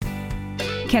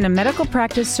Can a medical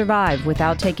practice survive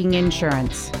without taking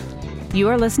insurance? You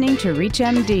are listening to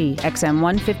ReachMD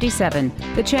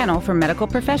XM157, the channel for medical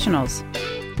professionals.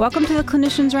 Welcome to the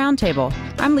Clinicians Roundtable.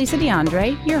 I'm Lisa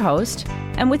DeAndre, your host,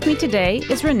 and with me today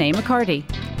is Renee McCarty.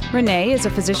 Renee is a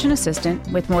physician assistant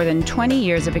with more than 20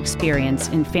 years of experience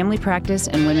in family practice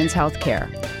and women's health care.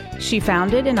 She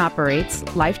founded and operates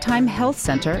Lifetime Health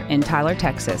Center in Tyler,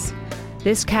 Texas.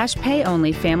 This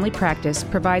cash-pay-only family practice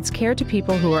provides care to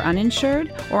people who are uninsured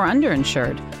or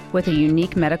underinsured with a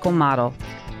unique medical model.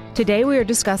 Today we are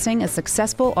discussing a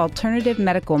successful alternative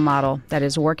medical model that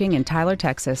is working in Tyler,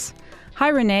 Texas. Hi,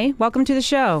 Renee. Welcome to the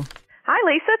show. Hi,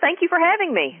 Lisa. Thank you for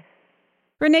having me.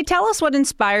 Renee, tell us what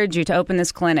inspired you to open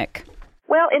this clinic.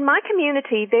 Well, in my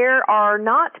community, there are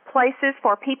not places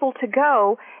for people to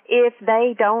go if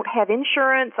they don't have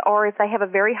insurance or if they have a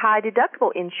very high deductible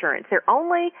insurance. Their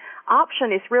only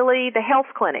option is really the health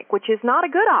clinic, which is not a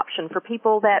good option for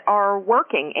people that are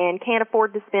working and can't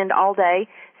afford to spend all day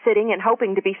sitting and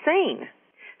hoping to be seen.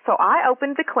 So I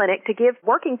opened the clinic to give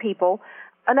working people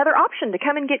another option to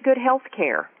come and get good health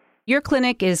care. Your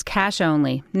clinic is cash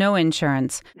only, no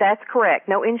insurance. That's correct.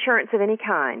 No insurance of any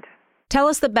kind. Tell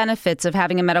us the benefits of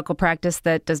having a medical practice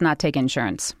that does not take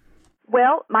insurance.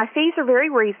 Well, my fees are very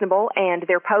reasonable, and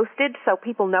they're posted so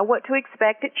people know what to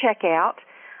expect at checkout.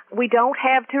 We don't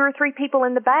have 2 or 3 people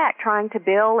in the back trying to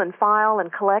bill and file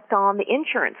and collect on the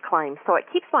insurance claims, so it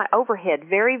keeps my overhead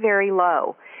very, very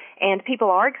low. And people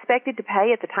are expected to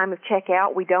pay at the time of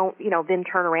checkout. We don't, then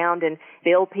turn around and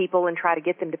bill people and try to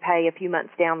get them to pay a few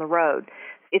months down the road.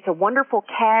 It's a wonderful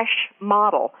cash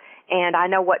model, and I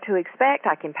know what to expect.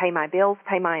 I can pay my bills,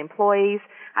 pay my employees.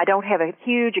 I don't have a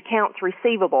huge accounts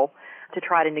receivable to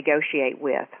try to negotiate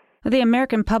with. The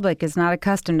American public is not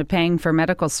accustomed to paying for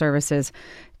medical services.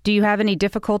 Do you have any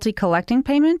difficulty collecting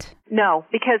payment? No,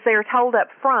 because they're told up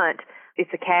front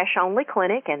it's a cash-only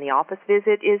clinic and the office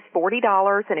visit is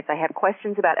 $40, and if they have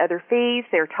questions about other fees,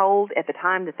 they're told at the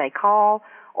time that they call,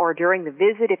 or during the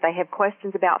visit, if they have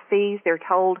questions about fees, they're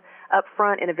told up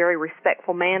front in a very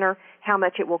respectful manner how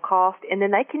much it will cost, and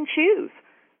then they can choose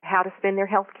how to spend their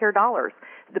health care dollars.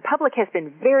 The public has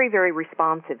been very, very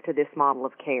responsive to this model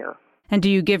of care. And do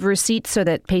you give receipts so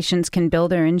that patients can bill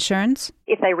their insurance?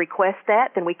 If they request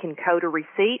that, then we can code a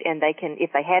receipt, and they can,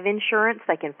 if they have insurance,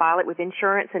 they can file it with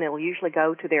insurance, and it'll usually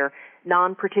go to their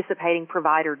non-participating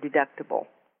provider deductible.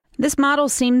 This model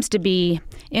seems to be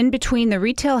in between the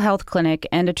retail health clinic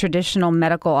and a traditional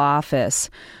medical office.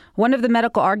 One of the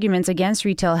medical arguments against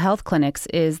retail health clinics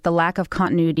is the lack of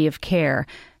continuity of care.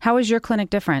 How is your clinic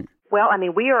different? Well,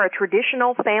 we are a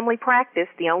traditional family practice.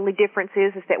 The only difference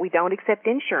is that we don't accept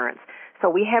insurance. So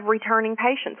we have returning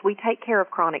patients. We take care of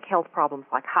chronic health problems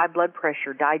like high blood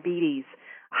pressure, diabetes,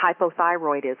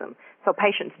 hypothyroidism. So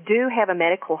patients do have a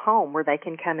medical home where they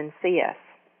can come and see us.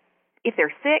 If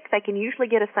they're sick, they can usually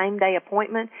get a same-day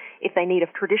appointment. If they need a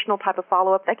traditional type of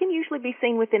follow-up, they can usually be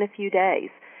seen within a few days.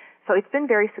 So it's been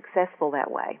very successful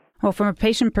that way. Well, from a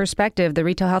patient perspective, the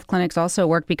retail health clinics also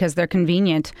work because they're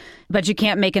convenient, but you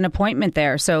can't make an appointment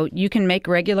there. So you can make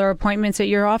regular appointments at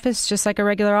your office just like a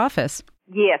regular office.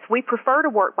 Yes, we prefer to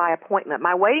work by appointment.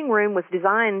 My waiting room was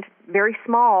designed very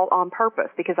small on purpose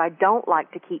because I don't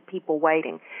like to keep people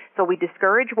waiting. So we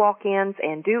discourage walk-ins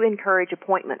and do encourage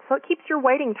appointments. So it keeps your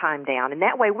waiting time down, and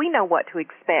that way we know what to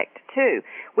expect, too.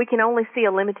 We can only see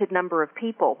a limited number of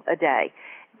people a day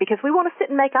because we want to sit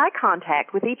and make eye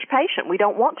contact with each patient. We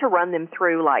don't want to run them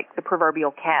through like the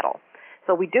proverbial cattle.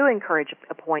 So we do encourage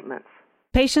appointments.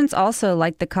 Patients also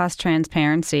like the cost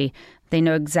transparency. They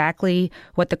know exactly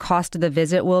what the cost of the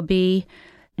visit will be.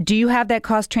 Do you have that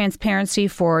cost transparency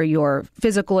for your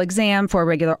physical exam, for a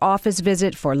regular office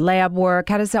visit, for lab work?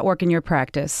 How does that work in your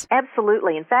practice?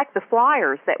 Absolutely. In fact, the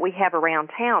flyers that we have around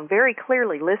town very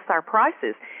clearly lists our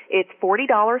prices. It's $40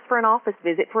 for an office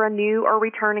visit for a new or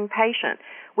returning patient.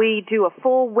 We do a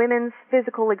full women's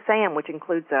physical exam, which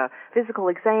includes a physical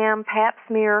exam, pap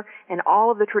smear, and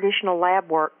all of the traditional lab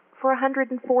work for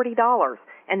 $140,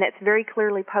 and that's very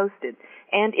clearly posted.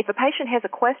 And if a patient has a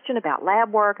question about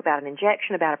lab work, about an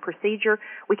injection, about a procedure,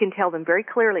 we can tell them very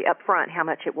clearly up front how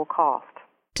much it will cost.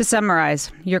 To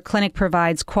summarize, your clinic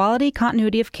provides quality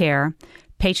continuity of care,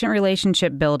 patient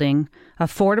relationship building,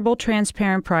 affordable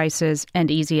transparent prices, and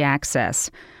easy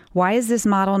access. Why is this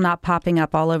model not popping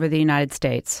up all over the United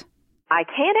States? I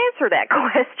can't answer that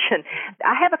question.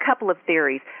 I have a couple of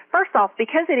theories. First off,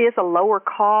 because it is a lower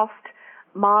cost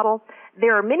model,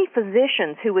 there are many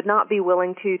physicians who would not be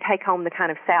willing to take home the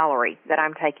kind of salary that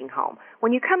I'm taking home.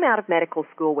 When you come out of medical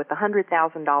school with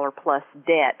 $100,000 plus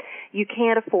debt, you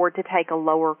can't afford to take a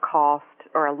lower cost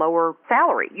or a lower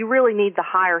salary. You really need the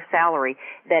higher salary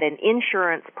that an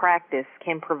insurance practice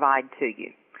can provide to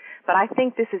you. But I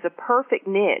think this is a perfect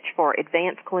niche for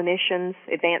advanced clinicians,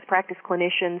 advanced practice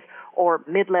clinicians, or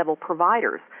mid-level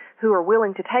providers who are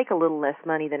willing to take a little less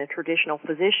money than a traditional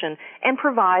physician and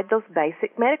provide those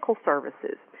basic medical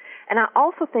services. And I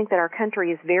also think that our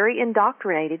country is very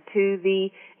indoctrinated to the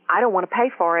I don't want to pay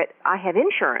for it, I have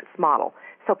insurance model.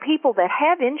 So people that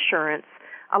have insurance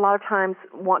a lot of times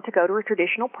want to go to a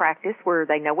traditional practice where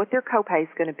they know what their copay is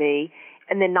going to be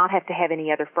and then not have to have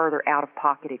any other further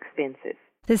out-of-pocket expenses.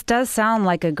 This does sound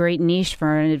like a great niche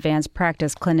for an advanced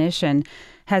practice clinician.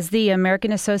 Has the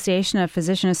American Association of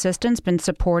Physician Assistants been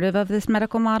supportive of this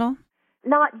medical model?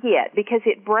 Not yet, because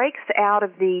it breaks out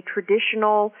of the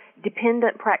traditional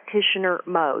dependent practitioner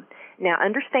mode. Now,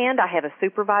 understand, I have a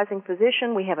supervising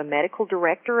physician. We have a medical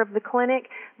director of the clinic.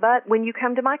 But when you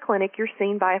come to my clinic, you're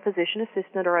seen by a physician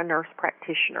assistant or a nurse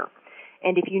practitioner.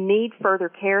 And if you need further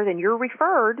care, then you're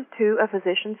referred to a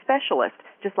physician specialist,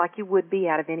 just like you would be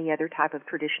out of any other type of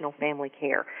traditional family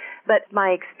care. But my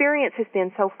experience has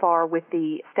been so far with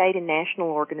the state and national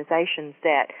organizations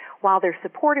that while they're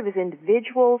supportive as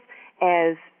individuals,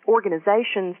 as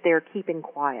organizations, they're keeping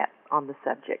quiet on the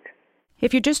subject.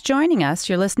 If you're just joining us,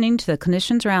 you're listening to the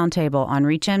Clinicians Roundtable on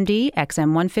ReachMD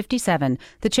XM157,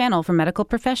 the channel for medical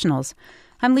professionals.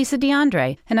 I'm Lisa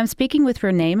DeAndre, and I'm speaking with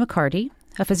Renee McCarty,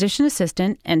 a physician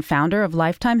assistant and founder of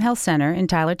Lifetime Health Center in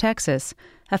Tyler, Texas,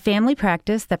 a family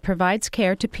practice that provides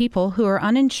care to people who are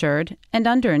uninsured and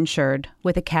underinsured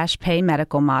with a cash pay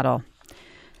medical model.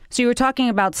 So you were talking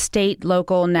about state,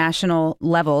 local, national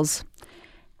levels.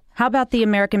 How about the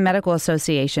American Medical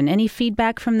Association? Any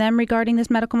feedback from them regarding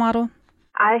this medical model?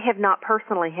 I have not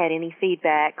personally had any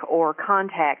feedback or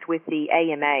contact with the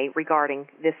AMA regarding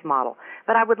this model,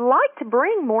 but I would like to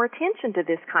bring more attention to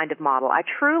this kind of model. I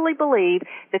truly believe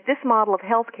that this model of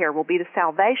healthcare will be the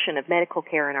salvation of medical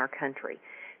care in our country,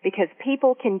 because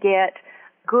people can get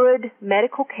good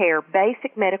medical care,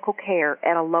 basic medical care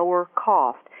at a lower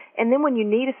cost. And then when you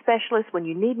need a specialist, when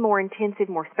you need more intensive,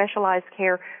 more specialized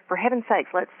care, for heaven's sakes,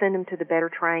 let's send them to the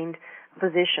better trained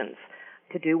physicians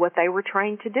to do what they were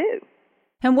trained to do.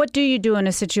 And what do you do in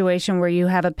a situation where you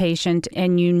have a patient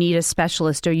and you need a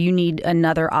specialist or you need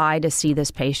another eye to see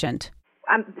this patient?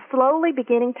 I'm slowly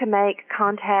beginning to make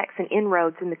contacts and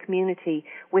inroads in the community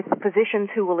with physicians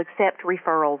who will accept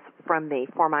referrals from me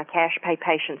for my cash pay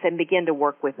patients and begin to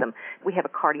work with them. We have a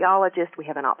cardiologist, we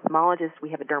have an ophthalmologist, we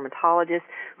have a dermatologist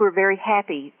who are very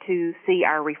happy to see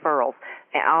our referrals.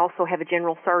 And I also have a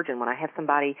general surgeon when I have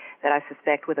somebody that I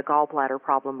suspect with a gallbladder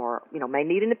problem or, may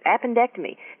need an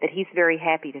appendectomy, that he's very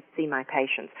happy to see my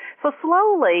patients. So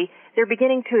slowly, they're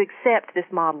beginning to accept this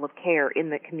model of care in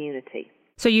the community.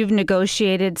 So you've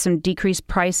negotiated some decreased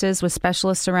prices with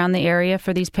specialists around the area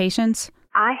for these patients?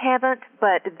 I haven't,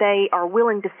 but they are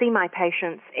willing to see my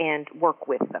patients and work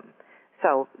with them.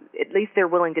 So at least they're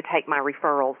willing to take my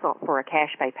referrals for a cash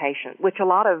pay patient, which a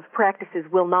lot of practices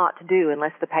will not do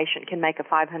unless the patient can make a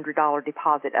 $500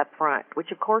 deposit up front,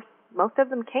 which of course most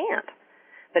of them can't.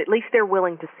 But at least they're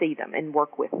willing to see them and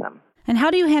work with them. And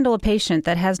how do you handle a patient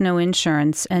that has no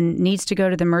insurance and needs to go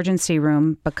to the emergency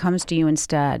room but comes to you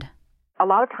instead? A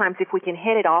lot of times, if we can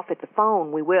head it off at the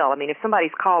phone, we will. I mean, if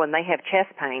somebody's calling, they have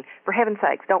chest pain, for heaven's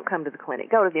sakes, don't come to the clinic.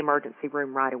 Go to the emergency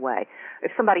room right away.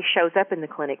 If somebody shows up in the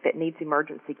clinic that needs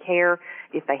emergency care,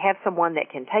 if they have someone that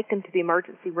can take them to the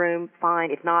emergency room, fine.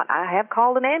 If not, I have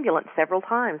called an ambulance several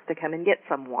times to come and get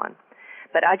someone.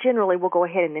 But I generally will go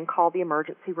ahead and then call the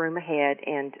emergency room ahead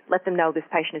and let them know this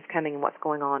patient is coming and what's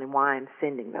going on and why I'm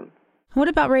sending them. What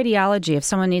about radiology if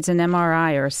someone needs an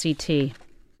MRI or a CT?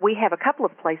 We have a couple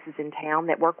of places in town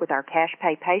that work with our cash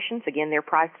pay patients. Again, they're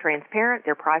price transparent.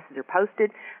 Their prices are posted.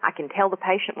 I can tell the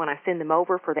patient when I send them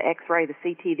over for the X-ray, the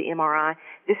CT, the MRI,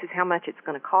 this is how much it's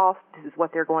going to cost. This is what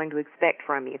they're going to expect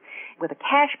from you. With a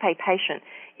cash pay patient,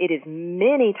 it is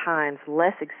many times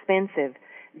less expensive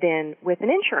than with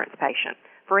an insurance patient.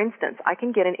 For instance, I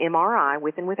can get an MRI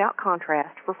with and without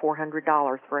contrast for $400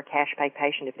 for a cash pay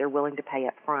patient if they're willing to pay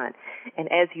up front.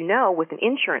 And as you know, with an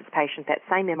insurance patient, that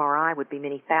same MRI would be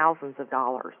many thousands of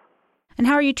dollars. And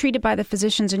how are you treated by the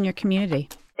physicians in your community?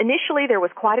 Initially, there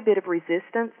was quite a bit of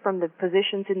resistance from the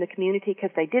physicians in the community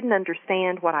because they didn't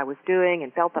understand what I was doing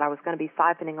and felt that I was going to be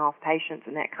siphoning off patients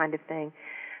and that kind of thing.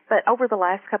 But over the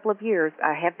last couple of years,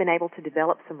 I have been able to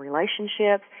develop some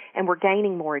relationships, and we're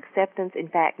gaining more acceptance. In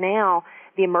fact, now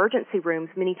the emergency rooms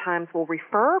many times will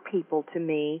refer people to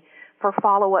me for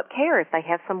follow-up care if they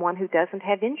have someone who doesn't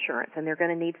have insurance and they're going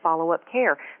to need follow-up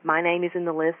care. My name is in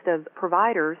the list of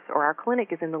providers, or our clinic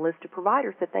is in the list of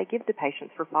providers that they give to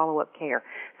patients for follow-up care.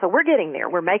 So we're getting there.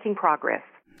 We're making progress.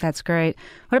 That's great.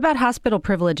 What about hospital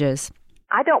privileges?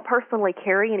 I don't personally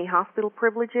carry any hospital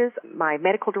privileges. My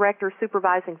medical director,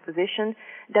 supervising physician,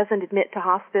 doesn't admit to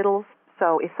hospitals.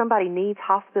 So if somebody needs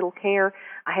hospital care,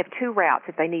 I have two routes.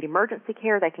 If they need emergency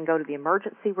care, they can go to the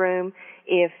emergency room.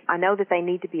 If I know that they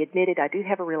need to be admitted, I do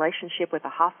have a relationship with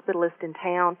a hospitalist in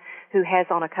town who has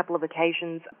on a couple of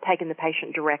occasions taken the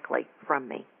patient directly from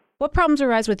me. What problems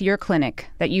arise with your clinic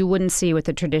that you wouldn't see with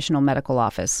a traditional medical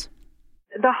office?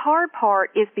 The hard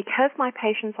part is because my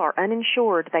patients are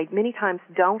uninsured, they many times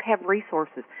don't have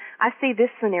resources. I see this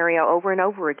scenario over and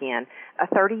over again. A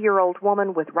 30-year-old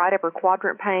woman with right upper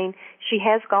quadrant pain, she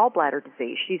has gallbladder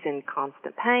disease. She's in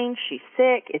constant pain. She's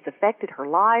sick. It's affected her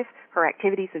life, her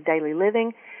activities of daily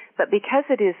living. But because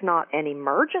it is not an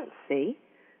emergency,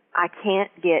 I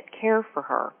can't get care for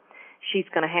her. She's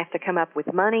going to have to come up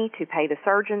with money to pay the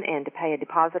surgeon and to pay a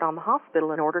deposit on the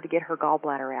hospital in order to get her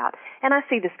gallbladder out. And I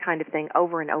see this kind of thing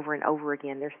over and over and over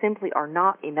again. There simply are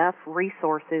not enough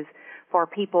resources for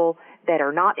people that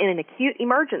are not in an acute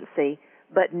emergency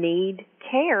but need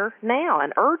care now,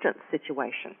 an urgent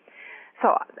situation.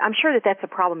 So I'm sure that that's a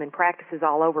problem in practices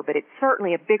all over, but it's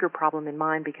certainly a bigger problem in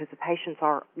mine because the patients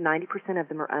are, 90% of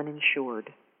them are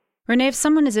uninsured. Renee, if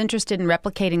someone is interested in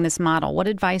replicating this model, what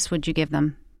advice would you give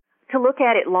them? To look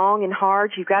at it long and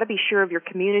hard, you've got to be sure of your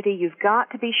community. You've got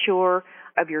to be sure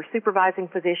of your supervising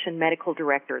physician, medical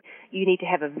director. You need to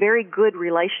have a very good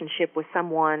relationship with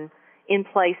someone in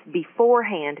place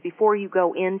beforehand, before you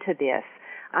go into this.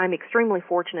 I'm extremely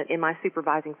fortunate in my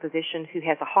supervising physician who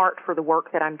has a heart for the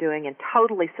work that I'm doing and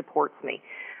totally supports me.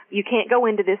 You can't go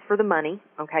into this for the money,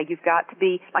 okay? You've got to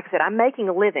be, like I said, I'm making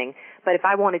a living, but if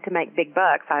I wanted to make big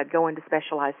bucks, I'd go into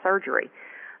specialized surgery.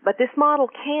 But this model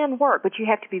can work, but you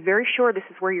have to be very sure this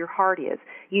is where your heart is.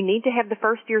 You need to have the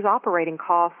first year's operating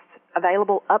costs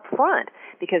available up front,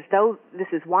 because though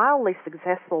this is wildly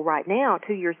successful right now,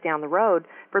 2 years down the road,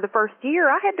 for the first year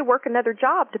I had to work another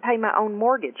job to pay my own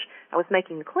mortgage. I was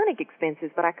making the clinic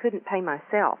expenses, but I couldn't pay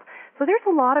myself. So there's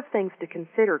a lot of things to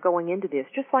consider going into this,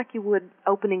 just like you would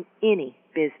opening any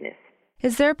business.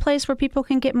 Is there a place where people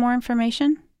can get more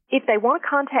information? If they want to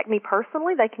contact me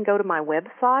personally, they can go to my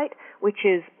website, which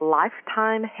is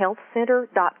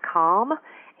lifetimehealthcenter.com,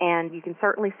 and you can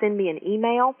certainly send me an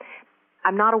email.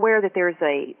 I'm not aware that there's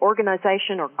a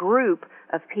organization or group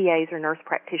of PAs or nurse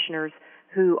practitioners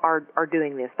who are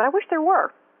doing this, but I wish there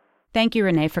were. Thank you,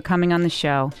 Renee, for coming on the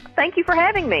show. Thank you for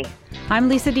having me. I'm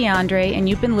Lisa DeAndre, and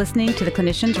you've been listening to the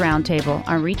Clinicians Roundtable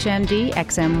on ReachMD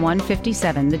XM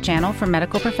 157, the channel for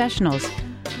medical professionals.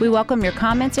 We welcome your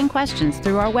comments and questions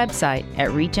through our website at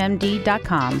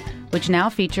reachmd.com, which now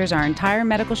features our entire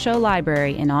medical show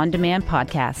library and on-demand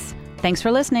podcasts. Thanks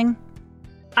for listening.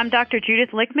 I'm Dr. Judith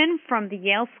Lichtman from the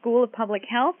Yale School of Public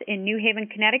Health in New Haven,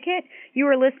 Connecticut. You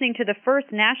are listening to the first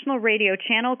national radio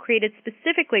channel created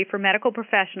specifically for medical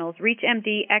professionals,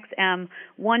 ReachMD XM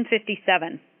 157.